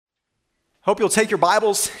Hope you'll take your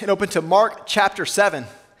Bibles and open to Mark chapter 7.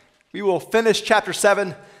 We will finish chapter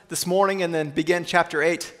 7 this morning and then begin chapter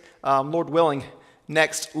 8, Lord willing,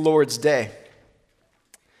 next Lord's Day.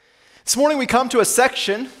 This morning we come to a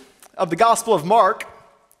section of the Gospel of Mark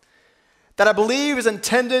that I believe is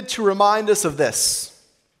intended to remind us of this.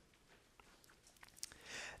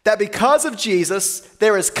 That because of Jesus,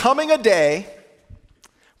 there is coming a day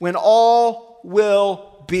when all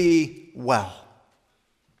will be well.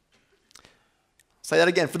 Say that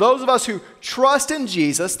again. For those of us who trust in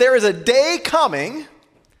Jesus, there is a day coming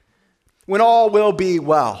when all will be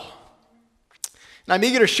well. And I'm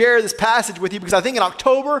eager to share this passage with you because I think in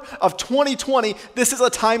October of 2020, this is a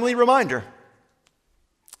timely reminder.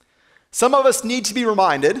 Some of us need to be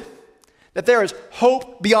reminded that there is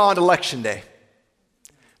hope beyond Election Day,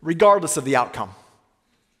 regardless of the outcome.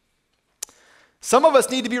 Some of us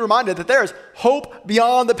need to be reminded that there is hope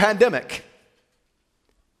beyond the pandemic,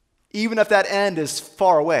 even if that end is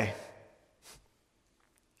far away.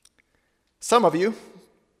 Some of you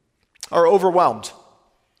are overwhelmed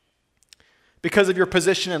because of your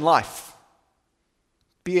position in life,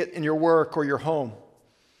 be it in your work or your home,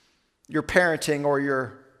 your parenting or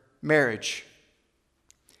your marriage.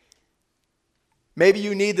 Maybe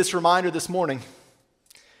you need this reminder this morning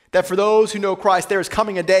that for those who know Christ, there is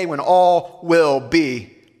coming a day when all will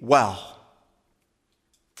be well.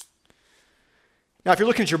 Now, if you're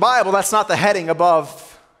looking at your Bible, that's not the heading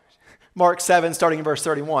above Mark 7, starting in verse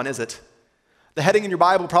 31, is it? The heading in your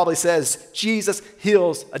Bible probably says, Jesus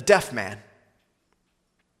heals a deaf man.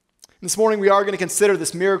 This morning, we are going to consider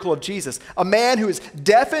this miracle of Jesus, a man who is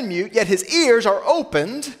deaf and mute, yet his ears are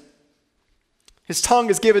opened. His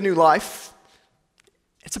tongue is given new life.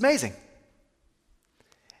 It's amazing.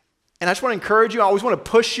 And I just want to encourage you, I always want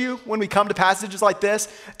to push you when we come to passages like this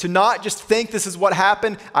to not just think this is what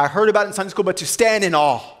happened, I heard about it in Sunday school, but to stand in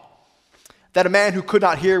awe that a man who could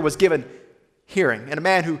not hear was given hearing, and a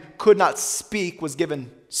man who could not speak was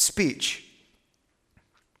given speech.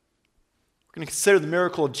 We're going to consider the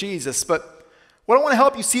miracle of Jesus, but what I want to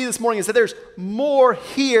help you see this morning is that there's more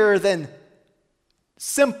here than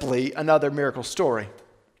simply another miracle story.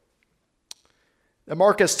 And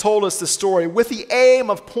Mark has told us this story with the aim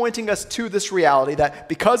of pointing us to this reality that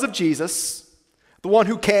because of Jesus, the one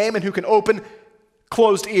who came and who can open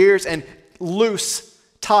closed ears and loose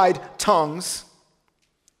tied tongues,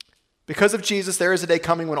 because of Jesus, there is a day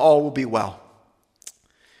coming when all will be well.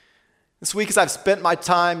 This week, as I've spent my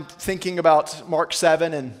time thinking about Mark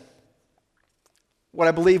 7 and what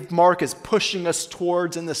I believe Mark is pushing us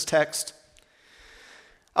towards in this text,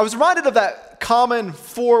 I was reminded of that common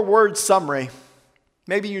four-word summary.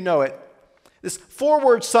 Maybe you know it. This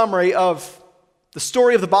four-word summary of the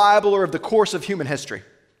story of the Bible or of the course of human history.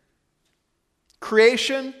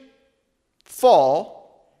 Creation,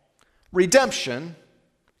 fall, redemption,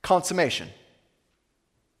 consummation.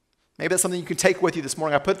 Maybe that's something you can take with you this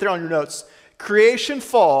morning. I put it there on your notes. Creation,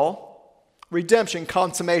 fall, redemption,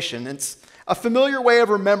 consummation. It's a familiar way of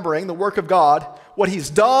remembering the work of God, what He's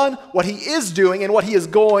done, what He is doing, and what He is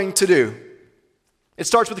going to do. It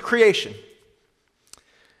starts with creation.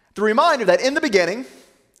 The reminder that in the beginning,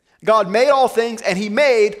 God made all things and He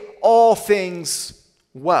made all things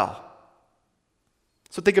well.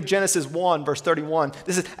 So think of Genesis 1, verse 31.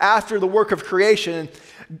 This is after the work of creation.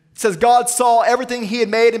 It says, God saw everything He had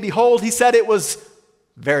made, and behold, He said it was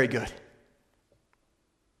very good.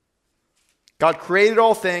 God created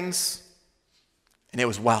all things, and it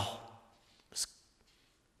was well. It was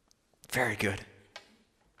very good.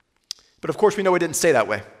 But of course, we know it didn't stay that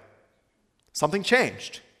way. Something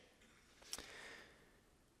changed.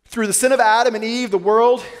 Through the sin of Adam and Eve, the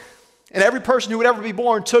world and every person who would ever be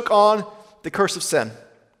born took on the curse of sin,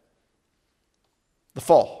 the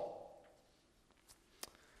fall.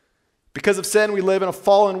 Because of sin, we live in a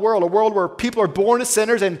fallen world, a world where people are born as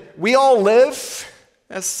sinners and we all live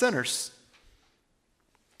as sinners.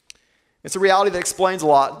 It's a reality that explains a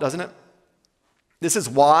lot, doesn't it? This is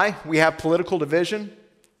why we have political division,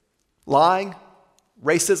 lying,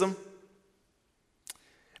 racism.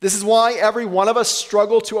 This is why every one of us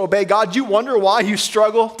struggle to obey God. You wonder why you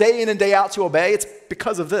struggle day in and day out to obey? It's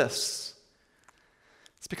because of this.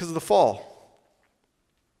 It's because of the fall.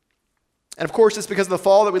 And of course, it's because of the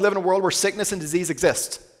fall that we live in a world where sickness and disease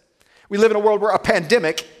exist. We live in a world where a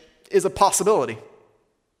pandemic is a possibility,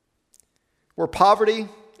 where poverty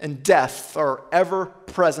and death are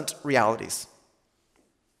ever-present realities.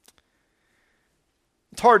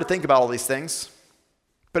 It's hard to think about all these things.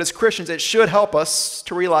 But as Christians, it should help us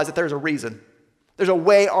to realize that there's a reason. There's a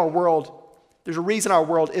reason our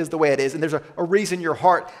world is the way it is, and there's a reason your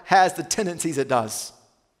heart has the tendencies it does.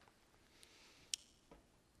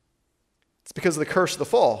 It's because of the curse of the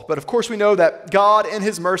fall. But of course we know that God in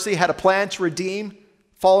his mercy had a plan to redeem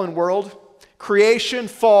fallen world. Creation,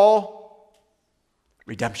 fall,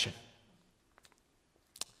 redemption.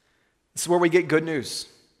 This is where we get good news.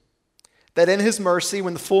 That in his mercy,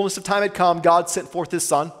 when the fullness of time had come, God sent forth his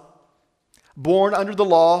Son, born under the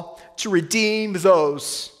law, to redeem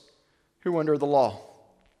those who were under the law.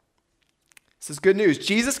 This is good news.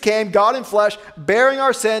 Jesus came, God in flesh, bearing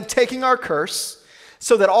our sin, taking our curse,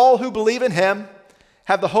 so that all who believe in him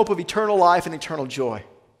have the hope of eternal life and eternal joy.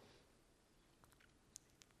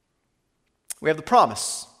 We have the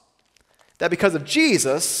promise that because of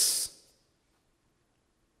Jesus,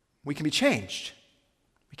 we can be changed.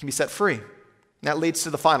 We can be set free. And that leads to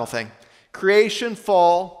the final thing. Creation,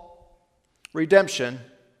 fall, redemption. And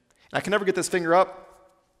I can never get this finger up.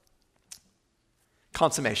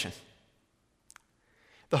 Consummation.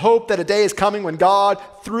 The hope that a day is coming when God,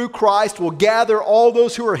 through Christ, will gather all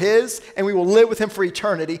those who are his, and we will live with him for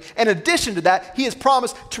eternity. And in addition to that, he has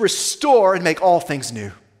promised to restore and make all things new.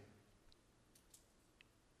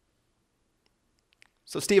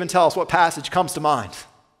 So Stephen, tell us what passage comes to mind.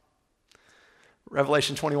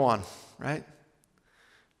 Revelation 21, right?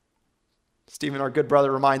 Stephen, our good brother,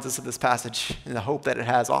 reminds us of this passage and the hope that it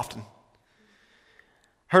has often.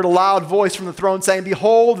 Heard a loud voice from the throne saying,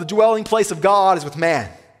 "Behold, the dwelling place of God is with man.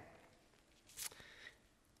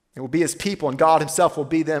 It will be his people, and God himself will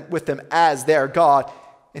be with them as their God,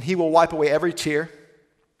 and he will wipe away every tear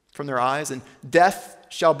from their eyes, and death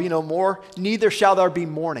shall be no more, neither shall there be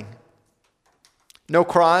mourning. No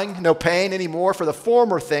crying, no pain anymore, for the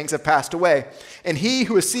former things have passed away. And he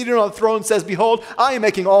who is seated on the throne says, Behold, I am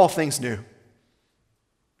making all things new."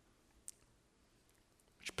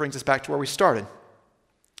 Which brings us back to where we started.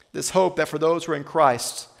 This hope that for those who are in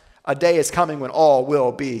Christ, a day is coming when all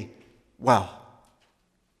will be well.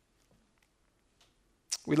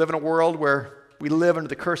 We live in a world where we live under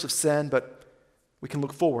the curse of sin, but we can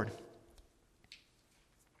look forward.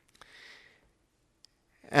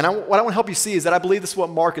 And what I want to help you see is that I believe this is what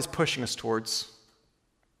Mark is pushing us towards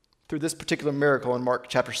through this particular miracle in Mark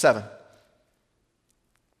chapter 7.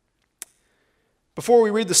 Before we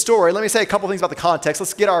read the story, let me say a couple things about the context.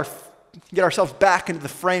 Let's get ourselves back into the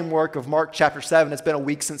framework of Mark chapter 7. It's been a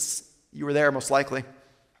week since you were there, most likely.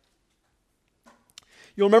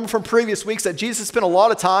 You'll remember from previous weeks that Jesus spent a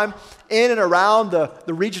lot of time in and around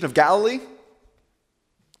the region of Galilee.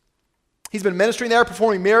 He's been ministering there,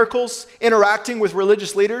 performing miracles, interacting with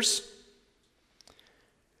religious leaders.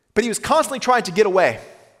 But he was constantly trying to get away,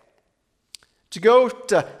 to go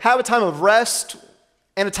to have a time of rest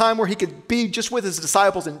and a time where he could be just with his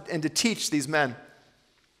disciples and to teach these men.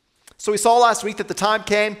 So we saw last week that the time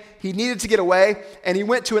came, he needed to get away, and he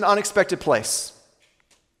went to an unexpected place.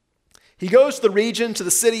 He goes to the region, to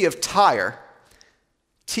the city of Tyre,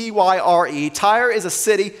 Tyre. Tyre is a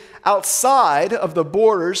city outside of the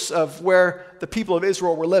borders of where the people of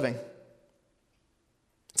Israel were living.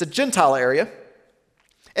 It's a Gentile area.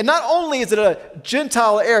 And not only is it a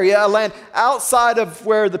Gentile area, a land outside of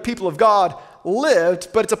where the people of God lived,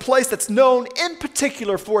 but it's a place that's known in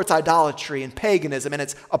particular for its idolatry and paganism and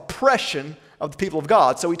its oppression of the people of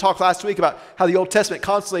God. So we talked last week about how the Old Testament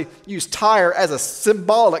constantly used Tyre as a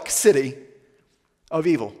symbolic city of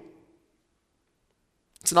evil.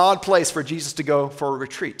 It's an odd place for Jesus to go for a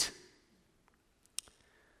retreat.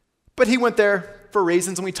 But he went there for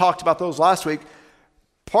reasons, and we talked about those last week.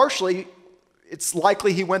 Partially, it's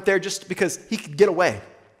likely he went there just because he could get away.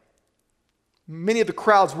 Many of the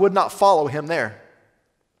crowds would not follow him there.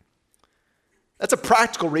 That's a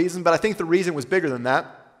practical reason, but I think the reason was bigger than that.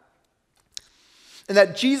 And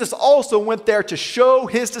that Jesus also went there to show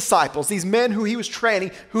his disciples, these men who he was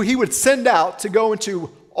training, who he would send out to go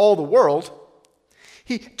into all the world.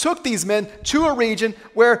 He took these men to a region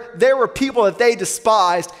where there were people that they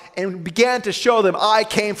despised and began to show them, I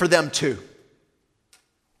came for them too.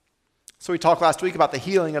 So we talked last week about the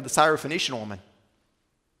healing of the Syrophoenician woman.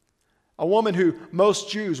 A woman who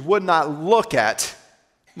most Jews would not look at,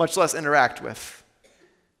 much less interact with.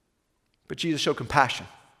 But Jesus showed compassion.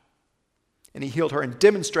 And he healed her and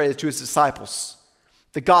demonstrated to his disciples,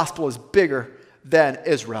 the gospel is bigger than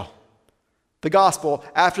Israel. The gospel,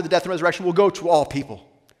 after the death and resurrection, will go to all people.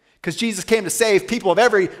 Because Jesus came to save people of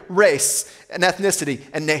every race and ethnicity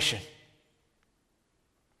and nation.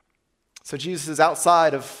 So Jesus is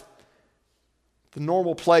outside of the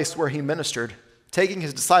normal place where he ministered, taking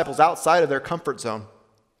his disciples outside of their comfort zone.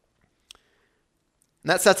 And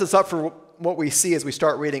that sets us up for what we see as we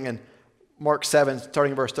start reading in Mark 7,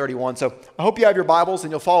 starting in verse 31. So I hope you have your Bibles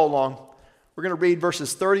and you'll follow along. We're going to read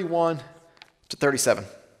verses 31 to 37.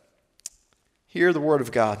 Hear the word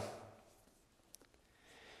of God.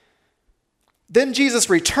 Then Jesus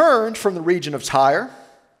returned from the region of Tyre,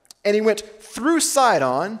 and he went through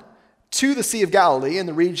Sidon to the Sea of Galilee in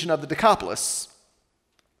the region of the Decapolis.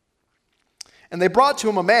 And they brought to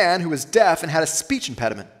him a man who was deaf and had a speech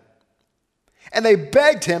impediment. And they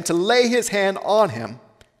begged him to lay his hand on him.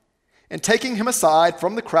 And taking him aside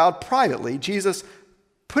from the crowd privately, Jesus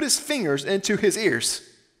put his fingers into his ears,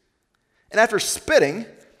 and after spitting,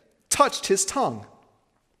 touched his tongue.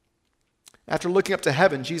 After looking up to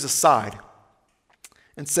heaven, Jesus sighed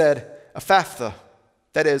and said, "Ephphatha,"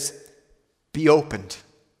 that is, "be opened."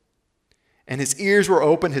 And his ears were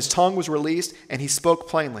opened, his tongue was released, and he spoke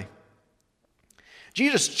plainly.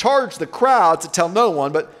 Jesus charged the crowd to tell no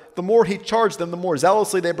one, but the more he charged them, the more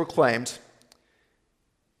zealously they proclaimed.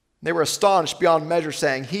 They were astonished beyond measure,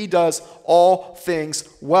 saying, "He does all things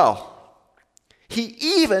well. He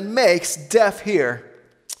even makes deaf hear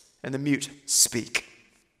and the mute speak."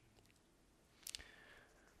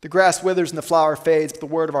 The grass withers and the flower fades, but the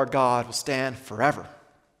word of our God will stand forever.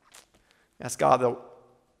 Ask God that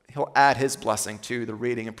he'll add his blessing to the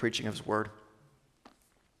reading and preaching of his word.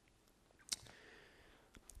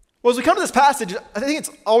 Well, as we come to this passage, I think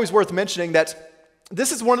it's always worth mentioning that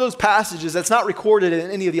this is one of those passages that's not recorded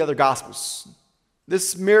in any of the other Gospels.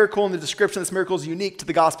 This miracle and the description of this miracle is unique to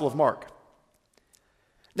the Gospel of Mark.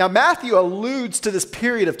 Now, Matthew alludes to this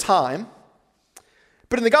period of time,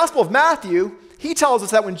 but in the Gospel of Matthew, he tells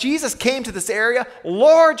us that when Jesus came to this area,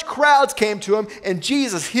 large crowds came to him, and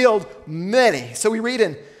Jesus healed many. So we read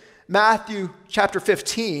in Matthew chapter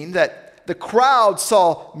 15 that the crowd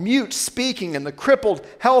saw mute speaking and the crippled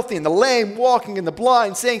healthy and the lame walking and the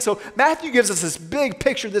blind seeing. So Matthew gives us this big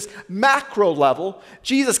picture, this macro level.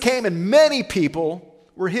 Jesus came and many people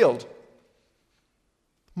were healed.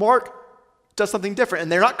 Mark does something different,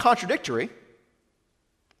 and they're not contradictory.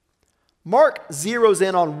 Mark zeroes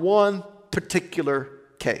in on one particular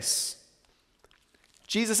case.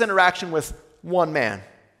 Jesus' interaction with one man.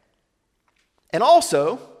 And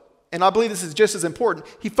also, and I believe this is just as important,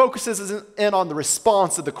 he focuses in on the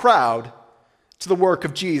response of the crowd to the work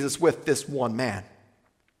of Jesus with this one man.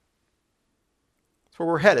 That's where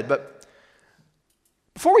we're headed. But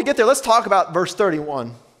before we get there, let's talk about verse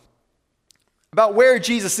 31, about where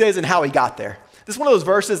Jesus is and how he got there. This is one of those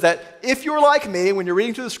verses that if you're like me, when you're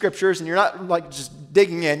reading through the scriptures and you're not like just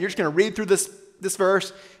digging in, you're just going to read through this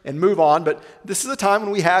verse and move on. But this is a time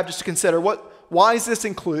when we have just to consider why is this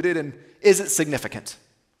included and is it significant?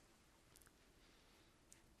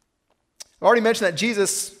 I already mentioned that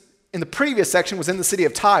Jesus, in the previous section, was in the city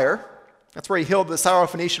of Tyre. That's where he healed the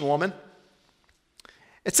Syrophoenician woman.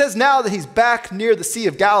 It says now that he's back near the Sea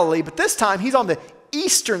of Galilee, but this time he's on the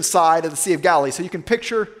eastern side of the Sea of Galilee. So you can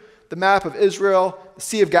picture the map of Israel, the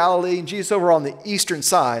Sea of Galilee, and Jesus over on the eastern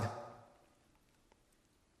side.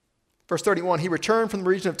 Verse 31, he returned from the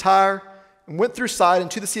region of Tyre and went through Sidon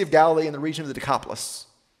to the Sea of Galilee in the region of the Decapolis.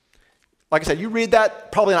 Like I said, you read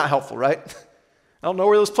that, probably not helpful, right? I don't know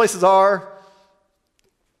where those places are.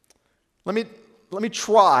 Let me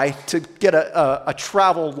try to get a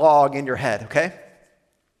travel log in your head, okay?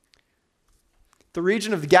 The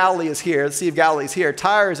region of Galilee is here. The Sea of Galilee is here.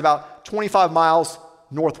 Tyre is about 25 miles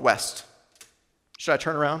northwest. Should I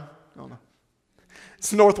turn around? I don't know.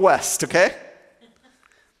 It's northwest, okay?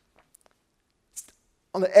 It's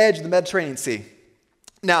on the edge of the Mediterranean Sea.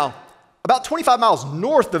 Now, about 25 miles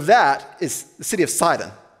north of that is the city of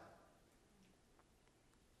Sidon.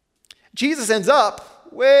 Jesus ends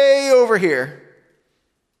up way over here,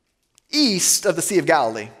 east of the Sea of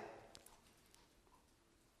Galilee.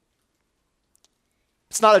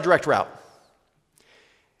 It's not a direct route.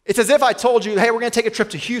 It's as if I told you, hey, we're going to take a trip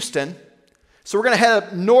to Houston, so we're going to head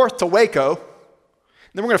up north to Waco, and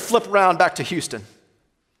then we're going to flip around back to Houston.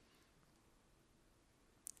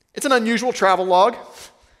 It's an unusual travel log,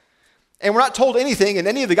 and we're not told anything in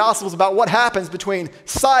any of the Gospels about what happens between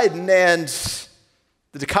Sidon and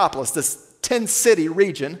the Decapolis, this 10-city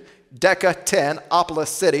region, Deca 10, Opolis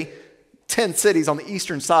city, 10 cities on the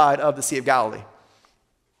eastern side of the Sea of Galilee.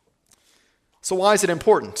 So why is it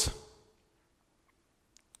important?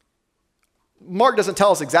 Mark doesn't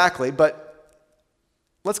tell us exactly, but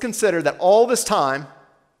let's consider that all this time,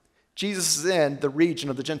 Jesus is in the region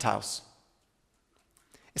of the Gentiles.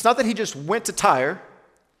 It's not that he just went to Tyre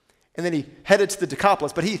and then he headed to the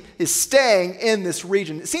Decapolis, but he is staying in this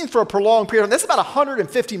region. It seems for a prolonged period. That's about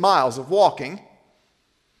 150 miles of walking.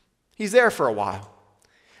 He's there for a while.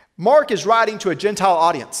 Mark is writing to a Gentile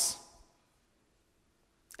audience.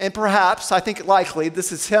 And perhaps, I think likely,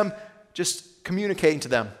 this is him just communicating to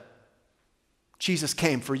them. Jesus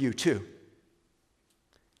came for you too.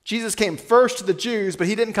 Jesus came first to the Jews, but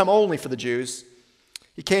he didn't come only for the Jews.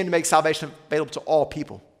 He came to make salvation available to all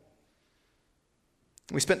people.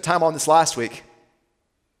 We spent time on this last week.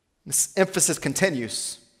 This emphasis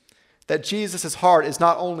continues that Jesus' heart is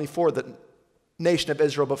not only for the nation of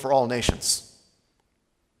Israel, but for all nations.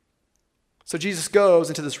 So Jesus goes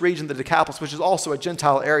into this region, the Decapolis, which is also a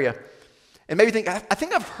Gentile area. And maybe think, I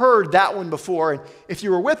think I've heard that one before. And if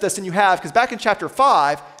you were with us, and you have, because back in chapter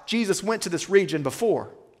 5, Jesus went to this region before.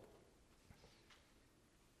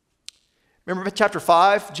 Remember chapter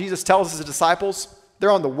 5, Jesus tells his disciples,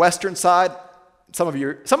 they're on the western side. Some of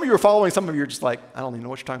you are following, some of you are just like, I don't even know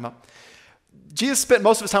what you're talking about. Jesus spent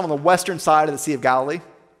most of his time on the western side of the Sea of Galilee.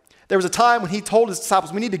 There was a time when he told his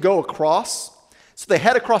disciples, we need to go across. So they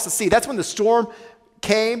head across the sea. That's when the storm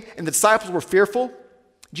came and the disciples were fearful.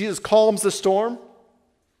 Jesus calms the storm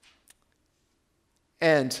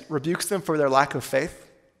and rebukes them for their lack of faith.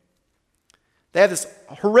 They have this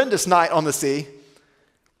horrendous night on the sea.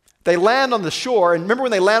 They land on the shore, and remember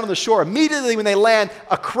when they land on the shore, immediately when they land,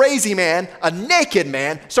 a crazy man, a naked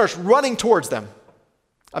man, starts running towards them.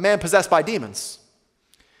 A man possessed by demons.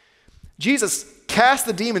 Jesus casts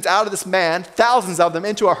the demons out of this man, thousands of them,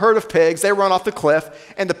 into a herd of pigs. They run off the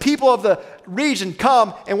cliff, and the people of the region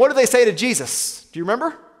come, and what do they say to Jesus? Do you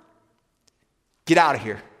remember? Get out of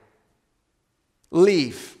here.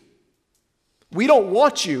 Leave. We don't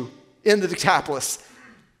want you in the Decapolis.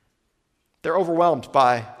 They're overwhelmed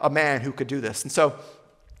by a man who could do this. And so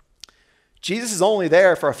Jesus is only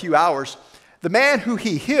there for a few hours. The man who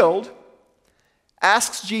he healed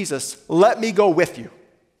asks Jesus, let me go with you.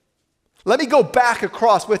 Let me go back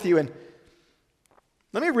across with you. And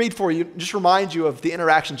let me read for you, just remind you of the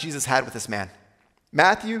interaction Jesus had with this man.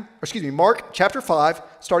 Mark chapter 5,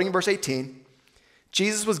 starting in verse 18.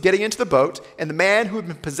 Jesus was getting into the boat, and the man who had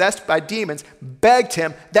been possessed by demons begged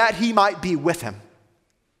him that he might be with him.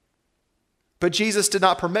 But Jesus did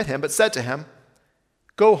not permit him, but said to him,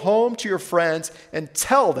 go home to your friends and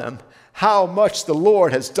tell them how much the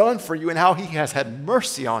Lord has done for you and how he has had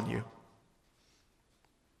mercy on you.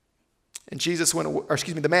 And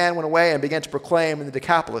the man went away and began to proclaim in the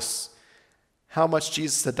Decapolis how much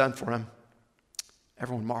Jesus had done for him.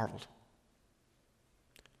 Everyone marveled.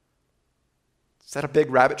 Is that a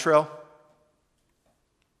big rabbit trail?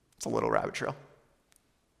 It's a little rabbit trail.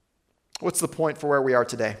 What's the point for where we are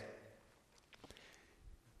today?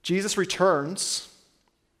 Jesus returns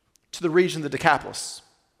to the region of the Decapolis.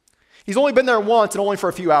 He's only been there once and only for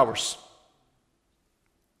a few hours.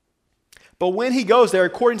 But when he goes there,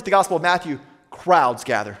 according to the Gospel of Matthew, crowds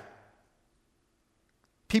gather.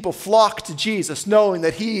 People flock to Jesus knowing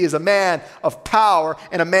that he is a man of power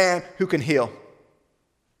and a man who can heal.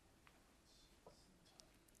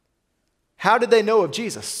 How did they know of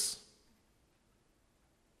Jesus?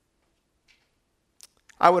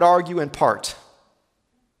 I would argue in part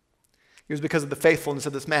it was because of the faithfulness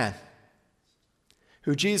of this man,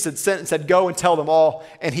 who Jesus had sent and said, go and tell them all.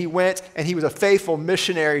 And he went, and he was a faithful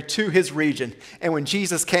missionary to his region. And when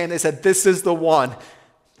Jesus came, they said, this is the one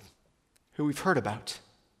who we've heard about.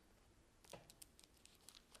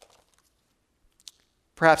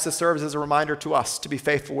 Perhaps this serves as a reminder to us to be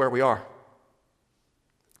faithful where we are,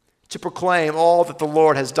 to proclaim all that the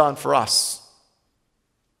Lord has done for us,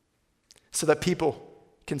 so that people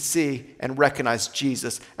can see and recognize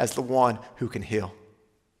Jesus as the one who can heal.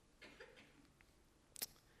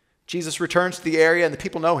 Jesus returns to the area, and the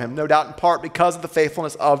people know him, no doubt in part because of the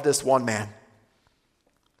faithfulness of this one man.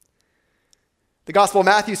 The Gospel of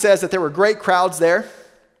Matthew says that there were great crowds there,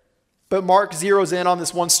 but Mark zeroes in on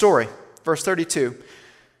this one story. Verse 32.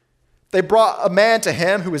 They brought a man to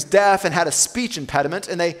him who was deaf and had a speech impediment,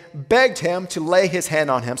 and they begged him to lay his hand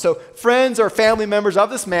on him. So friends or family members of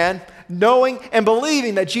this man, knowing and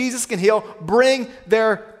believing that Jesus can heal, bring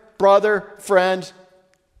their brother, friend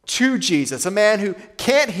to Jesus, a man who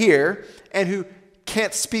can't hear and who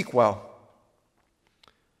can't speak well.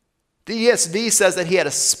 The ESV says that he had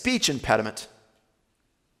a speech impediment.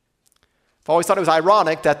 I've always thought it was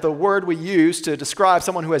ironic that the word we use to describe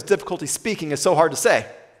someone who has difficulty speaking is so hard to say.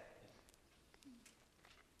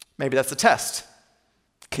 Maybe that's the test.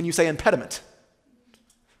 Can you say impediment?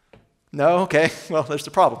 No? Okay. Well, there's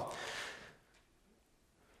the problem.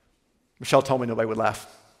 Michelle told me nobody would laugh.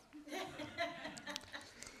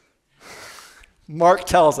 Mark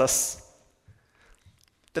tells us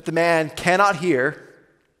that the man cannot hear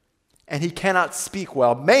and he cannot speak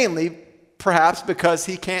well, mainly perhaps because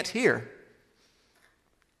he can't hear.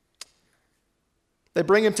 They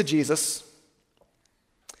bring him to Jesus.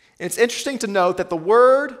 And it's interesting to note that the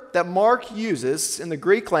word that Mark uses in the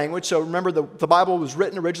Greek language, so remember the Bible was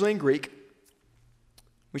written originally in Greek.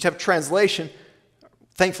 We have a translation.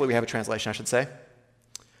 Thankfully we have a translation, I should say.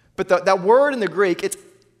 But that word in the Greek, it's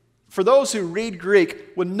for those who read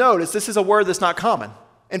Greek, would notice this is a word that's not common.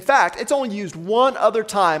 In fact, it's only used one other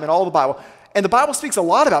time in all the Bible. And the Bible speaks a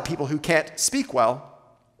lot about people who can't speak well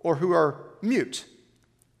or who are mute.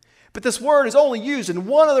 But this word is only used in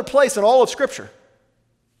one other place in all of Scripture.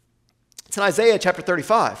 It's in Isaiah chapter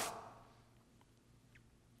 35.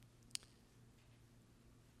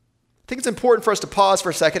 I think it's important for us to pause for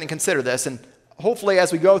a second and consider this, and hopefully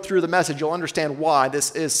as we go through the message, you'll understand why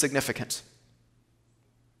this is significant.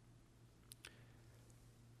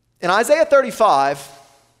 In Isaiah 35,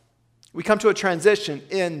 we come to a transition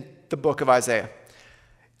in the book of Isaiah.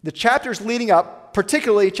 The chapters leading up,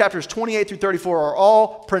 particularly chapters 28 through 34, are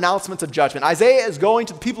all pronouncements of judgment. Isaiah is going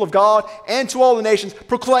to the people of God and to all the nations,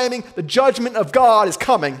 proclaiming the judgment of God is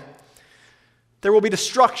coming. There will be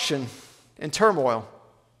destruction and turmoil.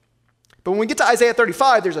 But when we get to Isaiah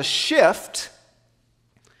 35, there's a shift,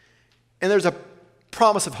 and there's a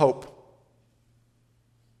promise of hope.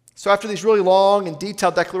 So after these really long and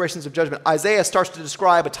detailed declarations of judgment, Isaiah starts to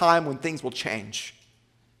describe a time when things will change.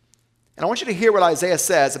 And I want you to hear what Isaiah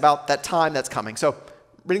says about that time that's coming. So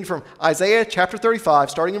reading from Isaiah chapter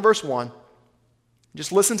 35, starting in verse 1,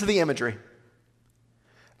 just listen to the imagery.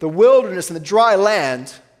 The wilderness and the dry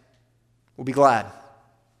land will be glad.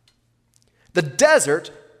 The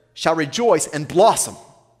desert shall rejoice and blossom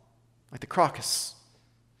like the crocus.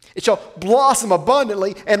 It shall blossom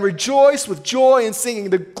abundantly and rejoice with joy and singing.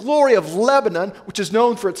 The glory of Lebanon, which is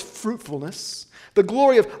known for its fruitfulness, the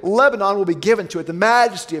glory of Lebanon will be given to it, the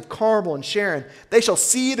majesty of Carmel and Sharon. They shall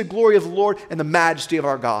see the glory of the Lord and the majesty of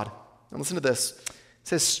our God. Now listen to this. It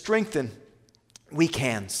says, strengthen weak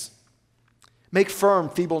hands. Make firm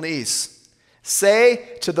feeble knees.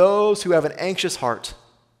 Say to those who have an anxious heart,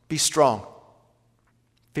 be strong.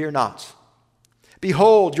 Fear not.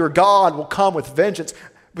 Behold, your God will come with vengeance,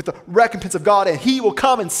 with the recompense of God, and he will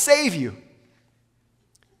come and save you.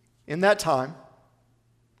 In that time,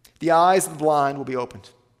 the eyes of the blind will be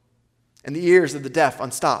opened, and the ears of the deaf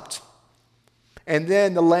unstopped. And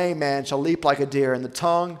then the lame man shall leap like a deer, and the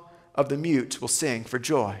tongue of the mute will sing for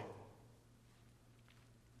joy.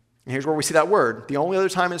 And here's where we see that word, the only other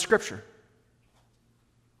time in Scripture.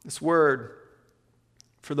 This word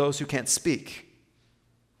for those who can't speak.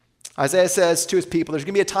 Isaiah says to his people, there's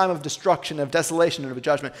going to be a time of destruction, of desolation, and of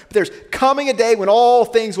judgment. But there's coming a day when all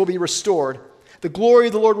things will be restored. The glory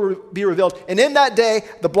of the Lord will be revealed. And in that day,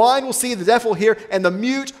 the blind will see, the deaf will hear, and the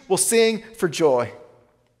mute will sing for joy.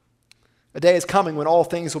 A day is coming when all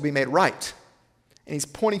things will be made right. And he's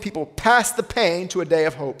pointing people past the pain to a day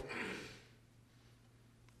of hope.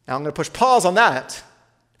 Now I'm going to push pause on that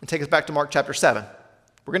and take us back to Mark chapter 7.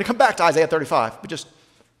 We're going to come back to Isaiah 35, but just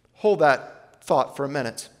hold that thought for a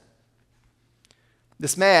minute.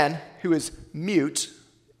 This man who is mute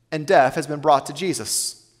and deaf has been brought to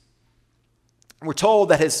Jesus. We're told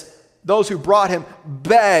that those who brought him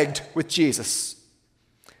begged with Jesus.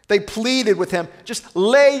 They pleaded with him, just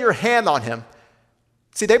lay your hand on him.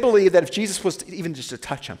 See, they believed that if Jesus was even just to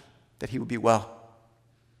touch him, that he would be well.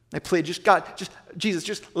 They pleaded, Jesus,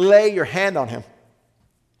 just lay your hand on him.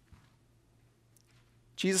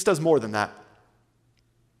 Jesus does more than that.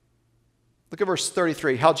 Look at verse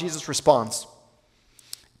 33, how Jesus responds.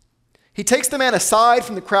 He takes the man aside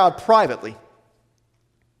from the crowd privately.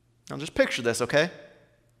 Now just picture this, okay?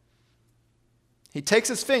 He takes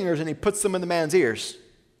his fingers and he puts them in the man's ears.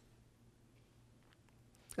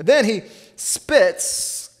 And then he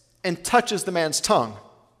spits and touches the man's tongue.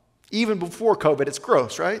 Even before COVID, it's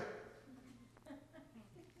gross, right?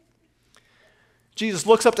 Jesus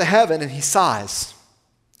looks up to heaven and he sighs.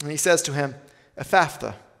 And he says to him,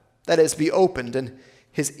 Ephphatha, that is, be opened. And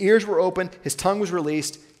his ears were opened, his tongue was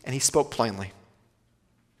released, and he spoke plainly.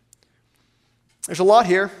 There's a lot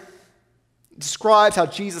here. It describes how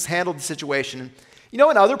Jesus handled the situation. You know,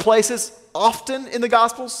 in other places, often in the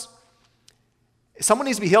Gospels, if someone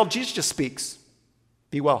needs to be healed, Jesus just speaks.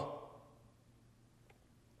 Be well.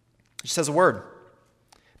 He just says a word.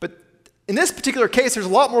 But in this particular case, there's a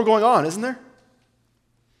lot more going on, isn't there?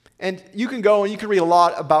 And you can go and you can read a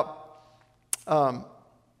lot about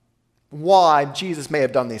why Jesus may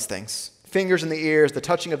have done these things. Fingers in the ears, the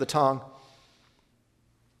touching of the tongue.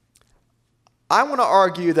 I want to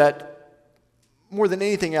argue that more than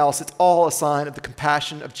anything else, it's all a sign of the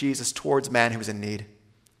compassion of Jesus towards man who is in need.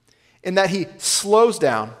 In that he slows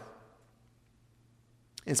down,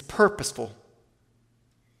 is purposeful,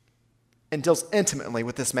 and deals intimately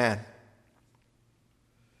with this man.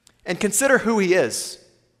 And consider who he is.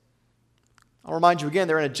 I'll remind you again,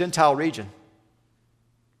 they're in a Gentile region.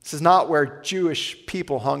 This is not where Jewish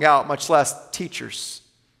people hung out, much less teachers.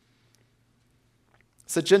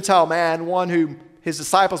 It's a Gentile man, one who his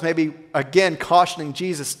disciples may be, again, cautioning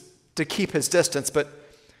Jesus, to keep his distance, but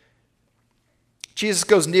Jesus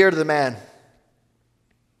goes near to the man.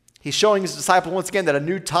 He's showing his disciple once again that a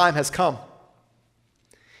new time has come.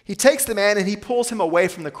 He takes the man and he pulls him away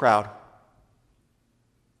from the crowd.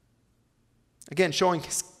 Again, showing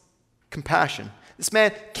his compassion. This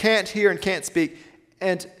man can't hear and can't speak,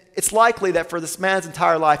 and it's likely that for this man's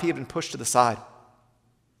entire life he had been pushed to the side.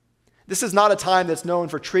 This is not a time that's known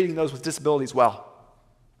for treating those with disabilities well.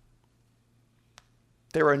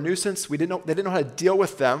 They were a nuisance. They didn't know how to deal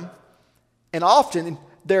with them, and often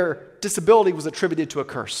their disability was attributed to a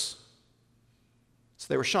curse. So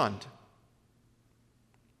they were shunned.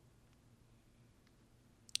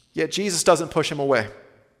 Yet Jesus doesn't push him away.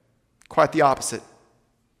 Quite the opposite.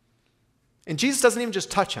 And Jesus doesn't even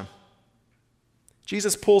just touch him.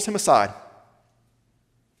 Jesus pulls him aside.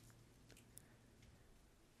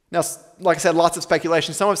 Now, like I said, lots of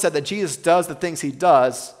speculation. Some have said that Jesus does the things he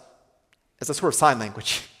does as a sort of sign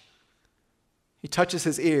language. He touches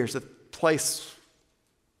his ears, the place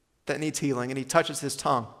that needs healing, and he touches his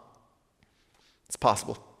tongue. It's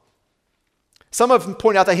possible. Some have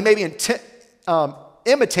pointed out that he may be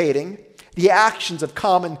imitating the actions of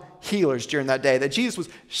common healers during that day, that Jesus was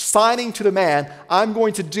signing to the man, I'm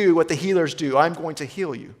going to do what the healers do. I'm going to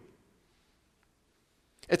heal you.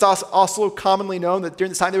 It's also commonly known that during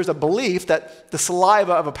this time there was a belief that the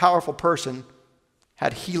saliva of a powerful person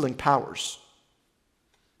had healing powers.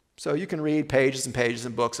 So you can read pages and pages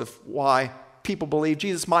and books of why people believe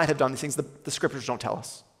Jesus might have done these things. The scriptures don't tell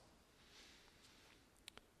us.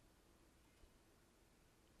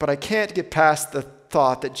 But I can't get past the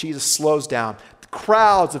thought that Jesus slows down.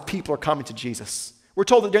 Crowds of people are coming to Jesus. We're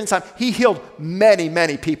told that during this time, he healed many,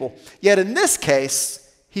 many people. Yet in this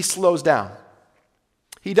case, he slows down.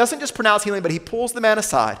 He doesn't just pronounce healing, but he pulls the man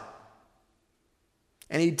aside.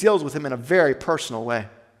 And he deals with him in a very personal way.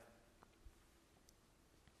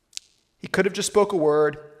 He could have just spoke a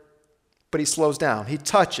word, but he slows down. He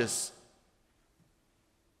touches.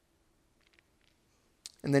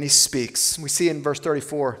 And then he speaks. We see in verse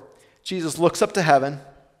 34, Jesus looks up to heaven.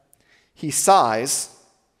 He sighs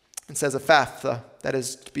and says, "Ephphatha," that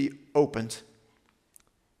is to be opened.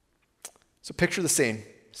 So picture the scene.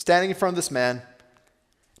 Standing in front of this man.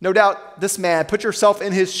 No doubt this man, put yourself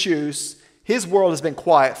in his shoes. His world has been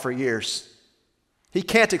quiet for years. He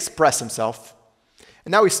can't express himself.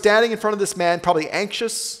 And now he's standing in front of this man, probably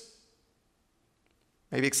anxious,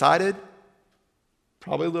 maybe excited,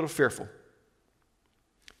 probably a little fearful.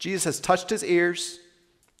 Jesus has touched his ears,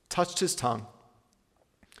 touched his tongue.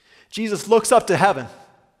 Jesus looks up to heaven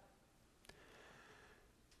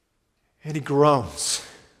and he groans.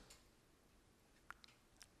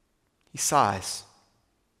 He sighs.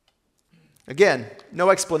 Again, no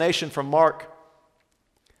explanation from Mark,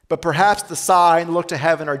 but perhaps the sigh and the look to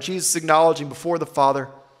heaven are Jesus acknowledging before the Father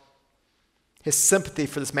his sympathy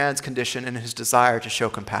for this man's condition and his desire to show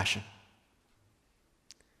compassion.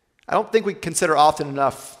 I don't think we consider often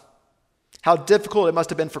enough how difficult it must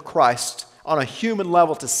have been for Christ on a human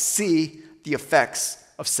level to see the effects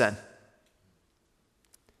of sin.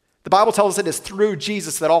 The Bible tells us it is through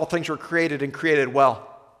Jesus that all things were created and created well.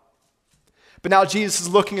 But now Jesus is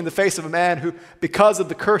looking in the face of a man who, because of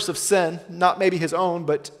the curse of sin, not maybe his own,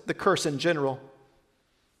 but the curse in general,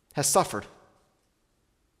 has suffered.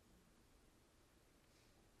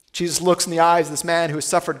 Jesus looks in the eyes of this man who has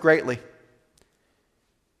suffered greatly,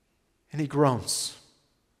 and he groans,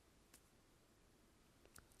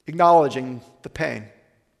 acknowledging the pain.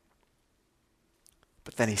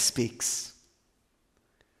 But then he speaks.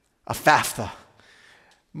 Ephphatha.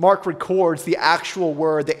 Mark records the actual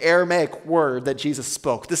word, the Aramaic word that Jesus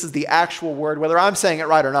spoke. This is the actual word, whether I'm saying it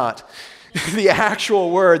right or not. The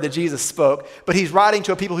actual word that Jesus spoke. But he's writing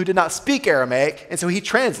to a people who did not speak Aramaic, and so he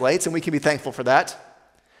translates, and we can be thankful for that.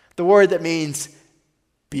 The word that means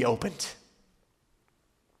be opened.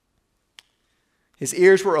 His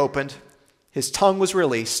ears were opened, his tongue was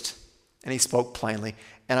released, and he spoke plainly.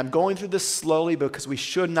 And I'm going through this slowly because we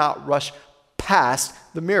should not rush past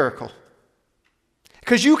the miracle.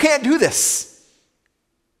 Because you can't do this.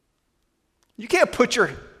 You can't put your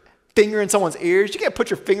finger in someone's ears. You can't put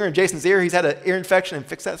your finger in Jason's ear. He's had an ear infection and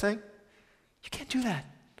fix that thing. You can't do that.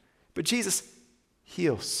 But Jesus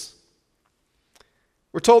heals.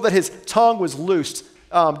 We're told that his tongue was loosed.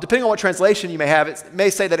 Depending on what translation you may have, it may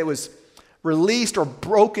say that it was released or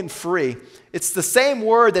broken free. It's the same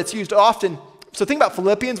word that's used often. So think about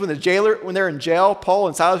Philippians when they're in jail, Paul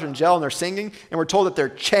and Silas are in jail and they're singing, and we're told that their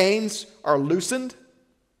chains are loosened.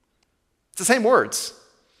 It's the same words.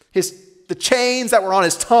 The chains that were on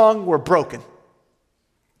his tongue were broken.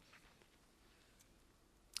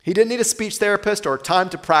 He didn't need a speech therapist or time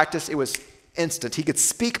to practice. It was instant. He could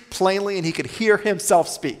speak plainly and he could hear himself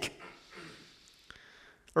speak.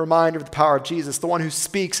 A reminder of the power of Jesus. The one who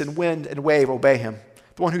speaks and wind and wave obey him.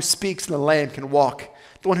 The one who speaks and the lame can walk.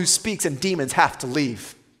 The one who speaks and demons have to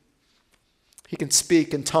leave. He can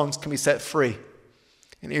speak and tongues can be set free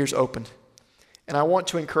and ears opened. And I want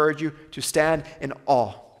to encourage you to stand in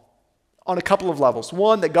awe on a couple of levels.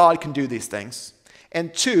 One, that God can do these things.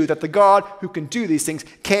 And two, that the God who can do these things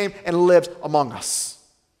came and lived among us.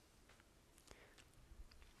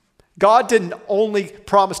 God didn't only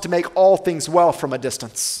promise to make all things well from a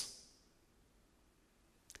distance,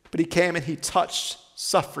 but he came and he touched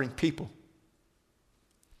suffering people.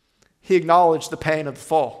 He acknowledged the pain of the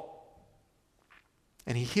fall,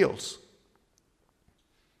 and he heals.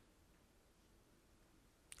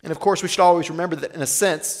 And of course, we should always remember that in a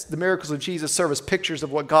sense, the miracles of Jesus serve as pictures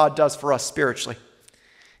of what God does for us spiritually.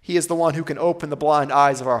 He is the one who can open the blind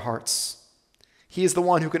eyes of our hearts. He is the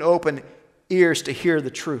one who can open ears to hear the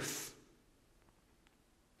truth.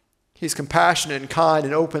 He's compassionate and kind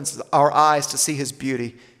and opens our eyes to see his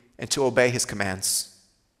beauty and to obey his commands.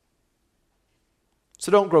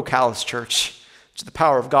 So don't grow callous, church, to the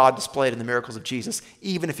power of God displayed in the miracles of Jesus,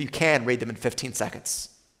 even if you can read them in 15 seconds.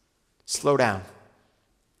 Slow down.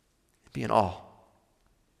 Be in awe.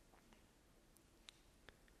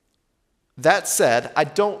 That said, I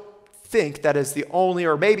don't think that is the only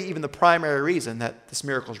or maybe even the primary reason that this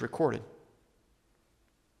miracle is recorded.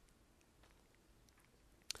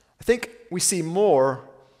 I think we see more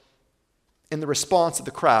in the response of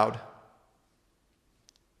the crowd.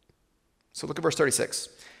 So look at verse 36.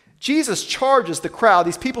 Jesus charges the crowd,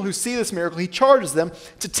 these people who see this miracle, he charges them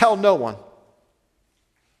to tell no one.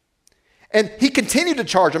 And he continued to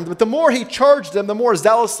charge them, but the more he charged them, the more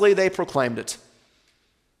zealously they proclaimed it.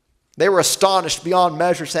 They were astonished beyond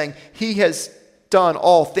measure, saying, he has done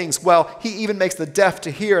all things well. He even makes the deaf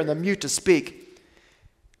to hear and the mute to speak.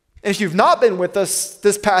 And if you've not been with us,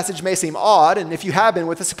 this passage may seem odd, and if you have been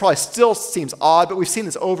with us, it probably still seems odd, but we've seen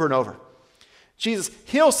this over and over. Jesus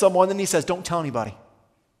heals someone, then he says, don't tell anybody.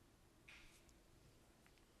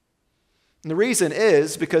 And the reason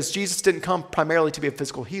is because Jesus didn't come primarily to be a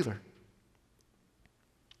physical healer.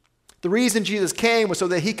 The reason Jesus came was so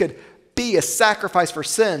that he could be a sacrifice for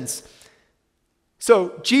sins.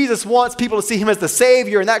 So Jesus wants people to see him as the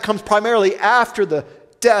Savior, and that comes primarily after the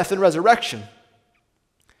death and resurrection.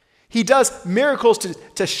 He does miracles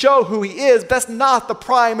to show who he is. That's not the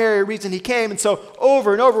primary reason he came. And so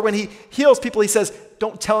over and over when he heals people, he says,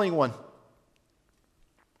 don't tell anyone.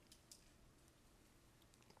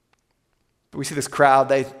 But we see this crowd,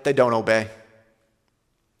 they don't obey. It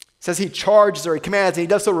says he charges or he commands, and he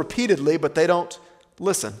does so repeatedly, but they don't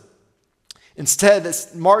listen. Instead,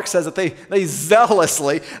 Mark says that they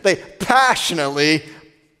zealously, they passionately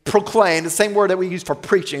proclaimed, the same word that we use for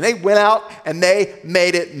preaching. They went out and they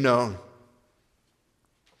made it known.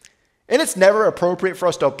 And it's never appropriate for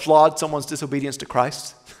us to applaud someone's disobedience to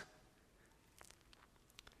Christ.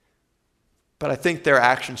 But I think their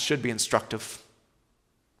actions should be instructive.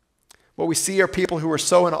 What we see are people who were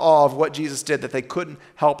so in awe of what Jesus did that they couldn't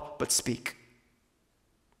help but speak.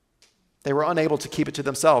 They were unable to keep it to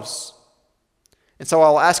themselves. And so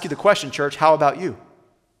I'll ask you the question, church, how about you?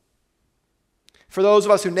 For those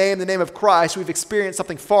of us who name the name of Christ, we've experienced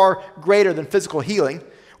something far greater than physical healing.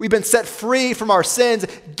 We've been set free from our sins,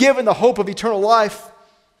 given the hope of eternal life.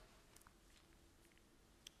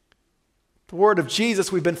 The word of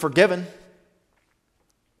Jesus, we've been forgiven.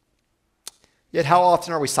 Yet how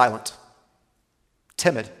often are we silent,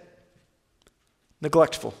 timid,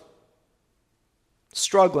 neglectful,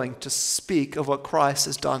 struggling to speak of what Christ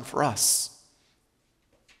has done for us?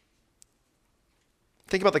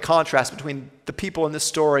 Think about the contrast between the people in this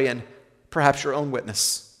story and perhaps your own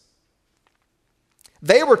witness.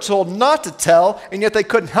 They were told not to tell, and yet they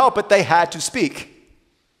couldn't help it. They had to speak.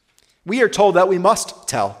 We are told that we must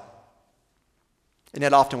tell, and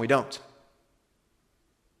yet often we don't.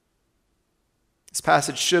 This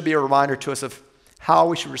passage should be a reminder to us of how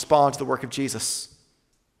we should respond to the work of Jesus.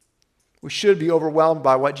 We should be overwhelmed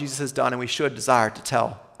by what Jesus has done, and we should desire to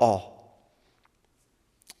tell all.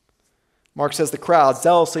 Mark says the crowd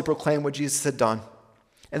zealously proclaimed what Jesus had done.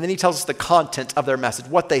 And then he tells us the content of their message,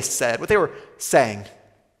 what they said, what they were saying.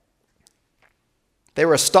 They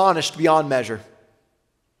were astonished beyond measure.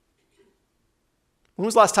 When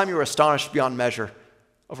was the last time you were astonished beyond measure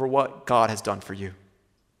over what God has done for you?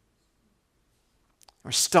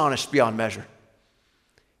 We're astonished beyond measure.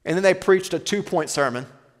 And then they preached a 2-point sermon.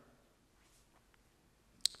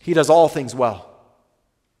 He does all things well,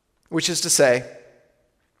 which is to say,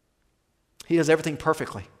 he does everything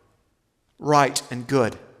perfectly, right and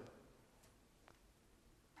good.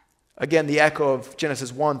 Again, the echo of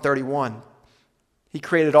Genesis 1:31. He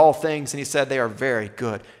created all things and he said they are very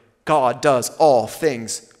good. God does all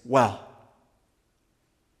things well.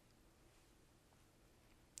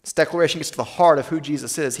 This declaration gets to the heart of who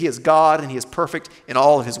Jesus is. He is God and he is perfect in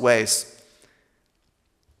all of his ways.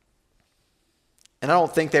 And I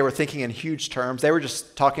don't think they were thinking in huge terms. They were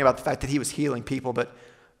just talking about the fact that he was healing people, but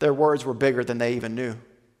their words were bigger than they even knew,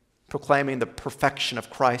 proclaiming the perfection of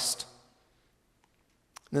Christ.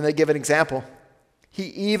 And then they give an example. He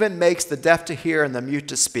even makes the deaf to hear and the mute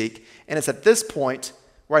to speak. And it's at this point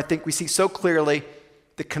where I think we see so clearly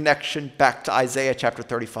the connection back to Isaiah chapter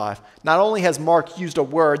 35. Not only has Mark used a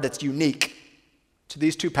word that's unique to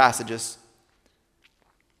these two passages,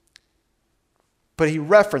 but he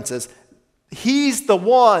references, he's the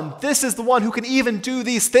one, this is the one who can even do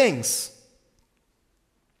these things.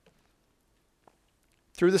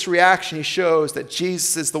 Through this reaction, he shows that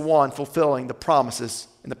Jesus is the one fulfilling the promises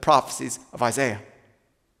and the prophecies of Isaiah.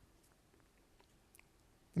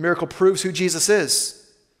 The miracle proves who Jesus is.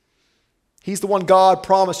 He's the one God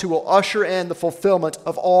promised who will usher in the fulfillment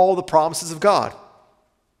of all the promises of God.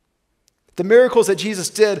 The miracles that Jesus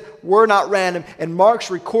did were not random, and Mark's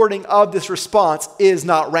recording of this response is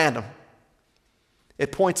not random.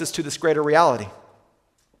 It points us to this greater reality.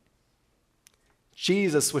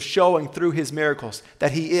 Jesus was showing through his miracles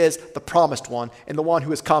that he is the promised one and the one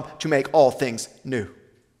who has come to make all things new.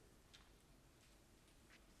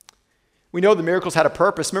 We know the miracles had a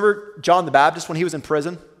purpose. Remember John the Baptist when he was in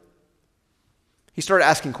prison? He started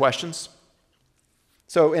asking questions.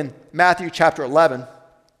 So in Matthew chapter 11,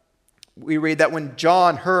 we read that when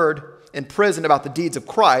John heard in prison about the deeds of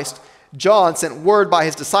Christ, John sent word by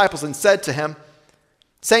his disciples and said to him,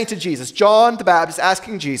 saying to Jesus, John the Baptist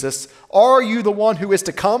asking Jesus, are you the one who is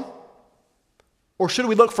to come? Or should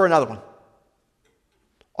we look for another one?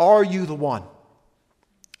 Are you the one?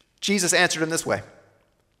 Jesus answered him this way,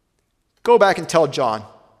 go back and tell John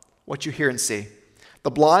what you hear and see.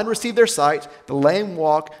 The blind receive their sight, the lame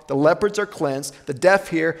walk, the lepers are cleansed, the deaf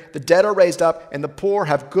hear, the dead are raised up, and the poor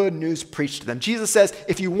have good news preached to them. Jesus says,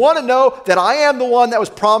 if you want to know that I am the one that was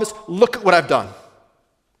promised, look at what I've done.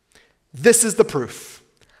 This is the proof.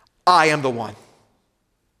 I am the one.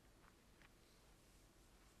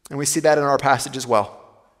 And we see that in our passage as well.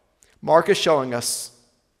 Mark is showing us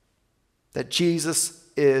that Jesus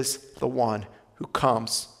is the one who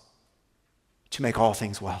comes to make all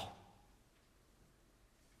things well.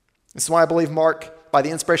 This is why I believe Mark, by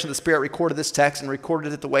the inspiration of the Spirit, recorded this text and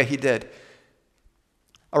recorded it the way he did.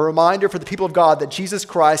 A reminder for the people of God that Jesus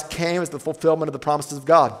Christ came as the fulfillment of the promises of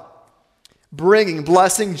God, bringing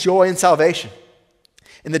blessing, joy, and salvation.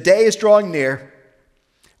 And the day is drawing near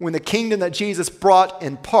when the kingdom that Jesus brought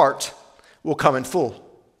in part will come in full.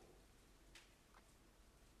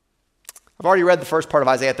 I've already read the first part of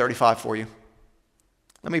Isaiah 35 for you.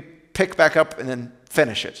 Let me pick back up and then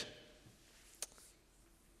finish it.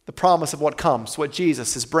 The promise of what comes, what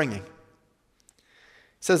Jesus is bringing. It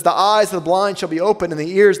says, the eyes of the blind shall be opened and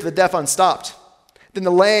the ears of the deaf unstopped. Then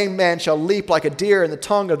the lame man shall leap like a deer and the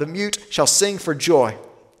tongue of the mute shall sing for joy.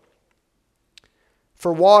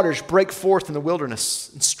 For waters break forth in the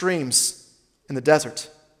wilderness and streams in the desert.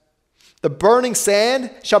 The burning sand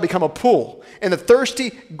shall become a pool and the thirsty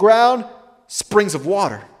ground springs of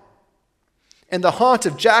water. And the haunt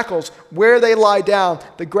of jackals, where they lie down,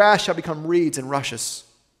 the grass shall become reeds and rushes.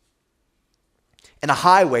 And a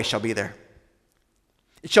highway shall be there.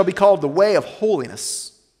 It shall be called the way of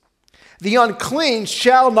holiness. The unclean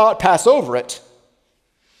shall not pass over it.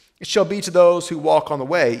 It shall be to those who walk on the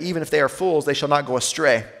way. Even if they are fools, they shall not go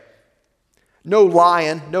astray. No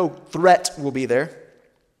lion, no threat will be there.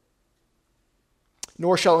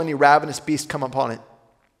 Nor shall any ravenous beast come upon it.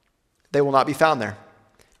 They will not be found there.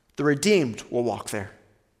 The redeemed will walk there.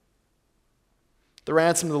 The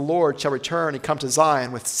ransom of the Lord shall return and come to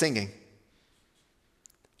Zion with singing.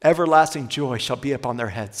 Everlasting joy shall be upon their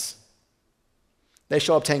heads. They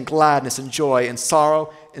shall obtain gladness and joy, and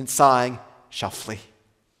sorrow and sighing shall flee.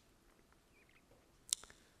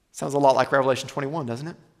 Sounds a lot like Revelation 21, doesn't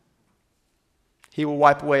it? He will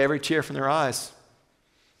wipe away every tear from their eyes.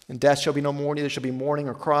 And death shall be no more, neither shall be mourning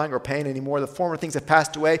or crying or pain anymore. The former things have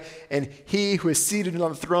passed away, and he who is seated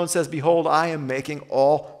on the throne says, behold, I am making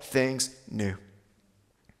all things new.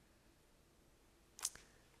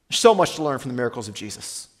 There's so much to learn from the miracles of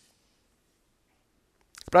Jesus.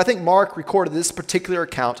 But I think Mark recorded this particular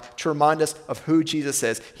account to remind us of who Jesus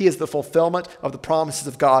is. He is the fulfillment of the promises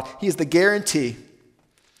of God. He is the guarantee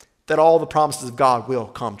that all the promises of God will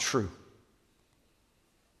come true.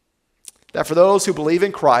 That for those who believe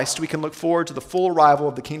in Christ, we can look forward to the full arrival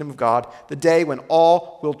of the kingdom of God, the day when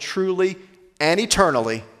all will truly and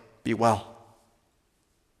eternally be well.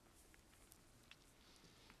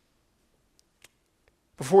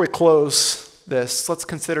 Before we close this, let's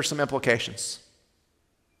consider some implications.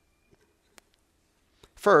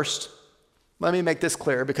 First, let me make this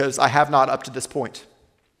clear because I have not up to this point.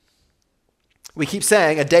 We keep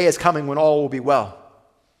saying a day is coming when all will be well.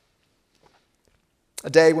 A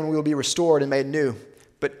day when we will be restored and made new.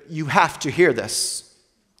 But you have to hear this.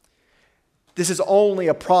 This is only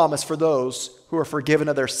a promise for those who are forgiven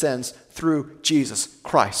of their sins through Jesus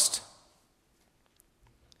Christ.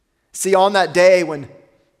 See, on that day when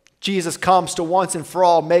Jesus comes to once and for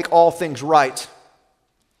all make all things right,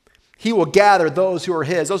 he will gather those who are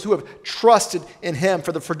his, those who have trusted in him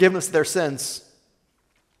for the forgiveness of their sins.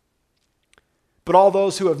 But all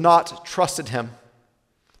those who have not trusted him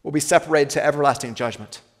will be separated to everlasting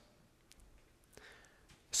judgment.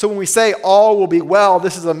 So when we say all will be well,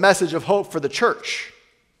 this is a message of hope for the church,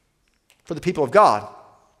 for the people of God.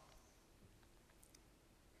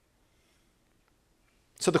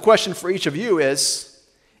 So the question for each of you is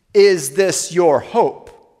this your hope?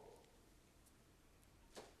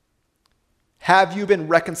 Have you been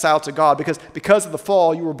reconciled to God? Because of the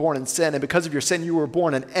fall, you were born in sin, and because of your sin, you were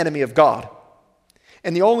born an enemy of God.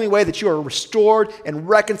 And the only way that you are restored and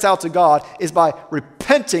reconciled to God is by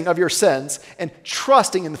repenting of your sins and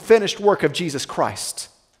trusting in the finished work of Jesus Christ.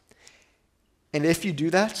 And if you do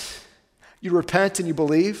that, you repent and you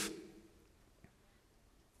believe,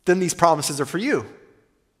 then these promises are for you.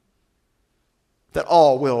 That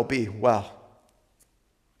all will be well.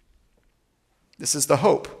 This is the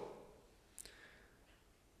hope.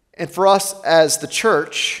 And for us as the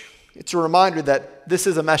church, it's a reminder that this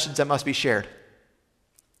is a message that must be shared.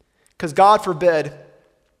 Because God forbid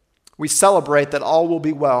we celebrate that all will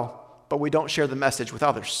be well, but we don't share the message with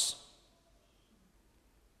others.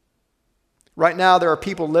 Right now, there are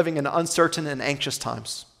people living in uncertain and anxious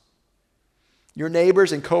times. Your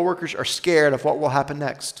neighbors and coworkers are scared of what will happen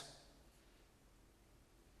next.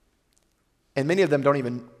 And many of them don't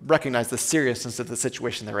even recognize the seriousness of the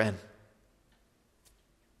situation they're in.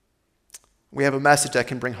 We have a message that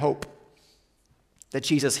can bring hope, that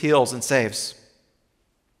Jesus heals and saves.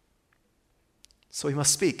 So we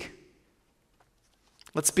must speak.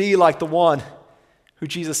 Let's be like the one who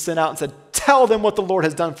Jesus sent out and said, "Tell them what the Lord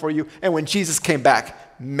has done for you." And when Jesus came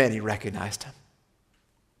back, many recognized him.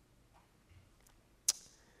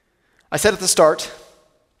 I said at the start,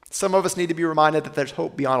 some of us need to be reminded that there's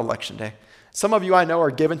hope beyond Election Day. Some of you I know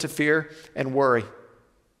are given to fear and worry.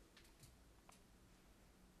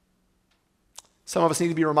 Some of us need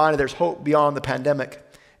to be reminded there's hope beyond the pandemic.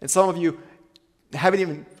 And some of you haven't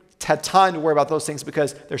even had time to worry about those things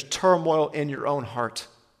because there's turmoil in your own heart.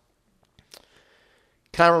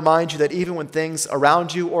 Can I remind you that even when things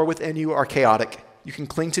around you or within you are chaotic, you can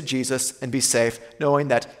cling to Jesus and be safe, knowing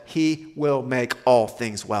that he will make all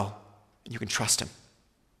things well. And you can trust him.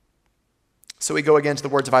 So we go again to the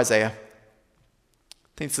words of Isaiah.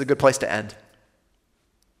 I think this is a good place to end.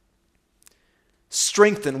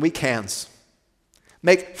 Strengthen weak hands.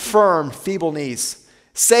 Make firm feeble knees.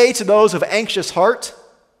 Say to those of anxious heart,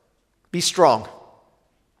 be strong.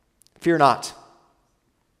 Fear not.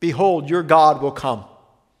 Behold, your God will come.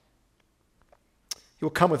 He will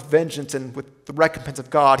come with vengeance, and with the recompense of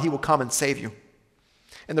God, he will come and save you.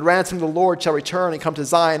 And the ransom of the Lord shall return and come to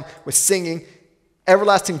Zion with singing.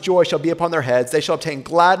 Everlasting joy shall be upon their heads. They shall obtain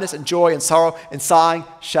gladness and joy and sorrow, and sighing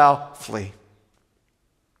shall flee.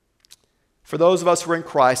 For those of us who are in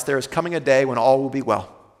Christ, there is coming a day when all will be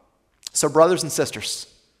well. So brothers and sisters,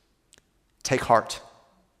 take heart.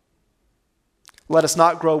 Let us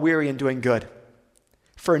not grow weary in doing good,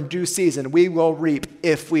 for in due season we will reap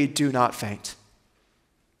if we do not faint.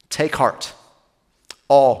 Take heart.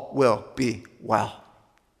 All will be well.